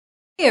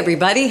Hey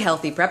everybody,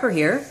 Healthy Prepper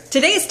here.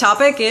 Today's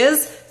topic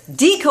is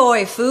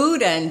decoy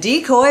food and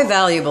decoy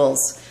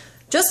valuables.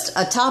 Just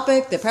a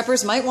topic that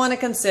preppers might want to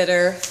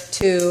consider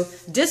to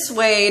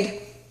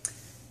dissuade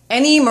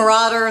any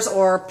marauders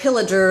or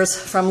pillagers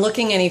from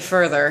looking any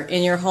further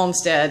in your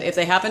homestead if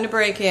they happen to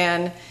break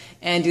in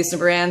and do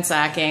some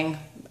ransacking,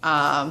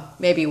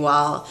 maybe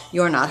while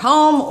you're not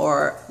home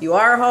or you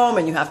are home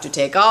and you have to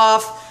take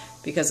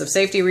off because of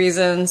safety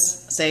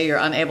reasons. Say you're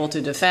unable to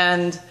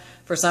defend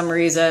for some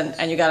reason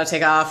and you got to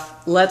take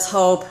off. Let's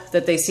hope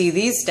that they see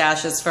these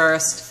stashes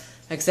first,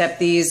 accept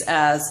these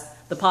as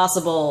the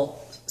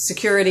possible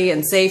security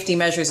and safety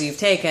measures you've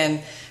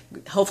taken.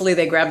 Hopefully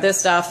they grab this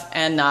stuff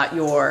and not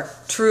your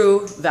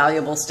true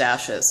valuable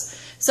stashes.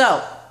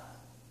 So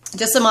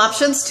just some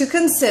options to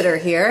consider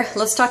here.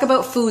 Let's talk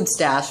about food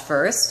stash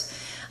first.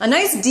 A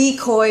nice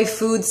decoy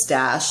food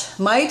stash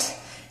might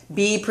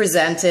be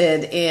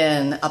presented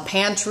in a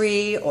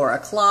pantry or a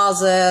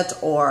closet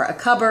or a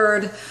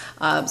cupboard,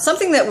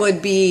 something that would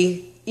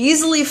be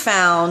easily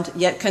found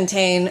yet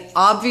contain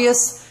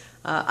obvious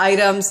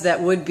items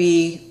that would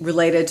be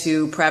related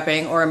to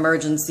prepping or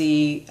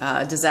emergency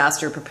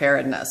disaster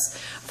preparedness.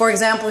 For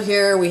example,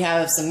 here we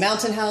have some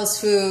Mountain House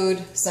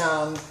food,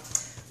 some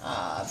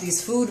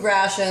these food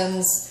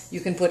rations.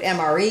 You can put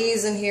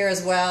MREs in here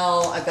as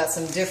well. I've got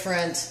some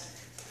different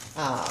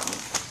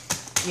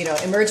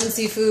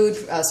emergency food,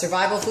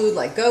 survival food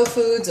like Go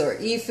Foods or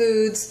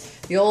E-Foods.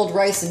 The old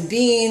rice and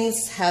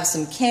beans, have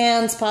some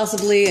cans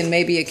possibly, and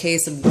maybe a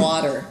case of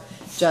water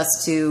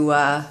just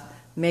to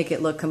make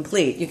it look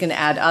complete. You can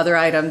add other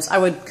items. I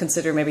would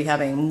consider maybe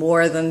having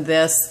more than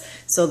this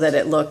so that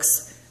it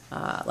looks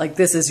like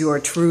this is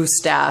your true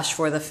stash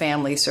for the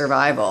family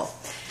survival.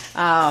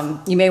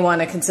 You may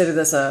want to consider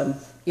this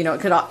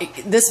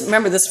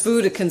remember this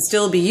food can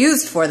still be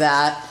used for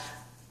that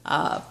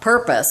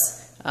purpose.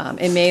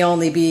 It may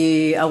only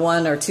be a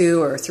 1 or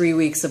 2 or 3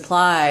 week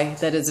supply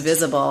that is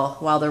visible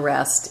while the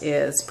rest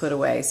is put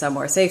away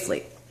somewhere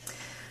safely.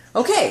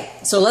 Okay,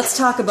 so let's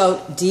talk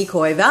about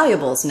decoy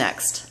valuables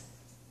next.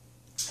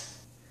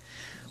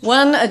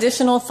 One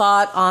additional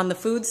thought on the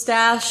food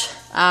stash.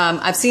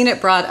 I've seen it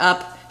brought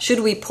up,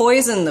 should we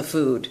poison the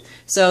food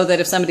so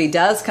that if somebody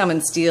does come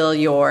and steal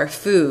your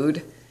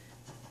food,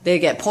 they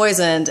get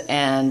poisoned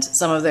and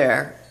some of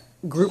their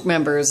group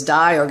members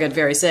die or get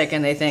very sick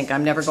and they think,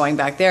 I'm never going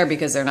back there,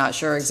 because they're not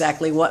sure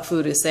exactly what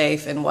food is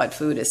safe and what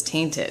food is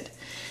tainted.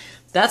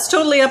 That's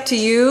totally up to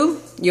you.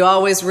 You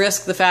always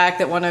risk the fact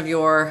that one of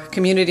your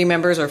community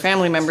members or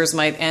family members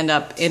might end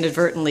up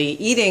inadvertently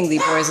eating the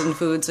poisoned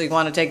food, so you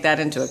want to take that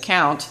into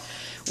account,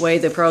 weigh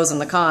the pros and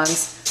the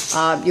cons.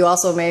 You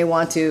also may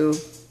want to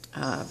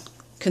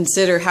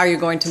consider how you're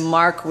going to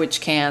mark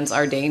which cans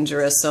are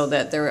dangerous so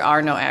that there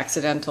are no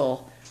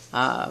accidental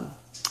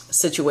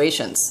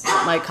situations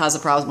that might cause a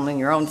problem in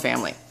your own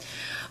family.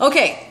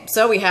 Okay,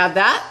 so we have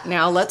that.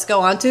 Now let's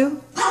go on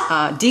to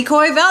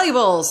decoy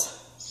valuables.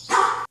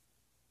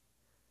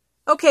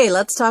 Okay,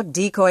 let's talk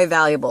decoy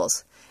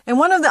valuables. And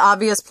one of the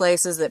obvious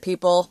places that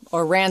people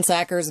or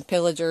ransackers,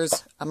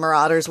 pillagers,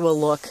 marauders will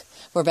look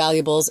for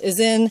valuables is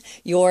in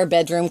your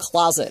bedroom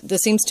closet.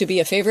 This seems to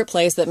be a favorite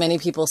place that many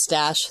people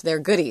stash their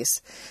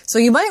goodies. So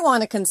you might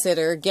want to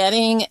consider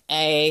getting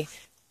a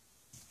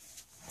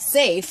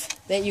safe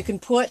that you can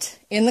put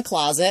in the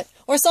closet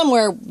or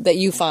somewhere that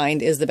you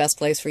find is the best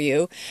place for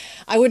you.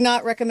 I would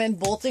not recommend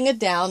bolting it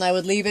down. I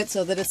would leave it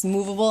so that it's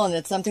movable and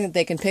it's something that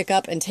they can pick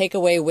up and take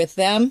away with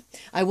them.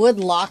 I would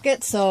lock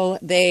it so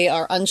they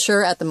are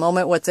unsure at the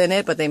moment what's in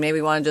it, but they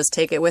maybe want to just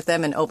take it with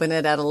them and open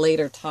it at a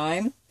later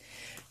time.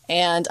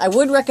 And I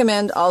would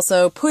recommend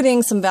also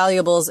putting some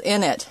valuables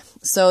in it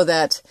so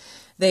that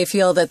they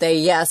feel that they,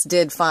 yes,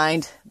 did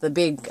find the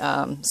big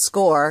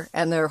score,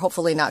 and they're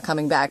hopefully not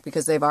coming back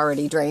because they've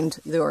already drained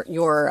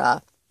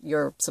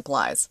your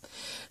supplies.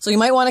 So you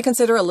might want to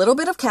consider a little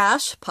bit of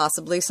cash,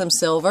 possibly some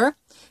silver,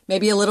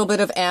 maybe a little bit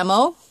of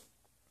ammo.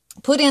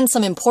 Put in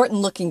some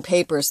important looking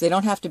papers. They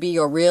don't have to be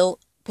your real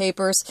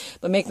papers,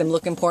 but make them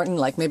look important,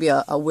 like maybe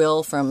a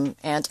will from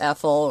Aunt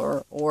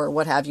Ethel or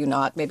what have you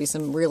not, maybe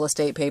some real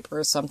estate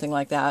papers, something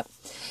like that.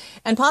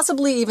 And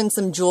possibly even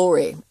some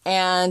jewelry.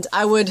 And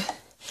I would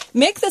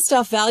make the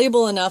stuff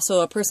valuable enough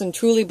so a person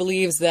truly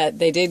believes that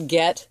they did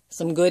get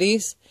some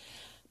goodies,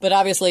 but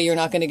obviously you're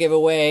not going to give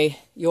away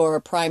your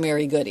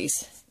primary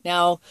goodies.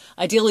 Now,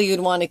 ideally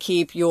you'd want to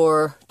keep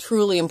your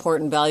truly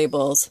important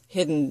valuables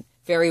hidden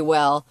very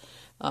well,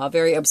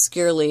 very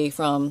obscurely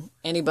from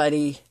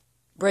anybody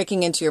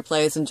breaking into your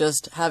place and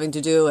just having to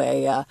do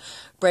a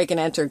break and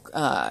enter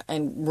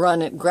and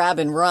run it, grab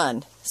and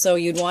run. So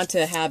you'd want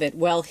to have it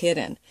well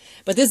hidden.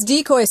 But this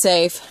decoy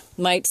safe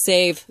might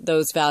save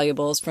those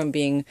valuables from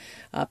being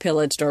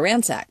pillaged or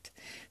ransacked.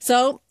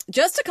 So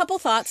just a couple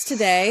thoughts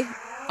today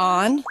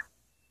on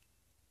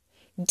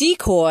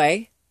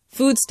decoy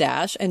food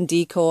stash and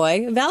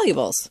decoy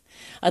valuables.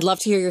 I'd love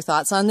to hear your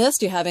thoughts on this.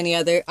 Do you have any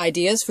other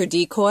ideas for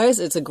decoys?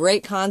 It's a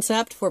great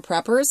concept for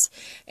preppers,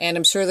 and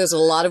I'm sure there's a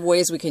lot of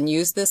ways we can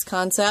use this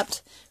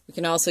concept. We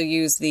can also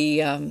use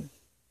the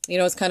You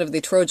know, it's kind of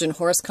the Trojan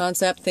horse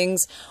concept.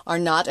 Things are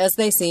not as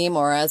they seem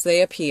or as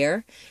they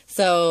appear.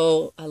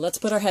 So let's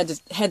put our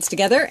heads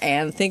together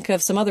and think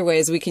of some other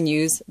ways we can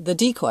use the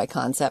decoy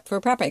concept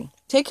for prepping.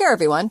 Take care,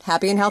 everyone.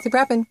 Happy and healthy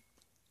prepping.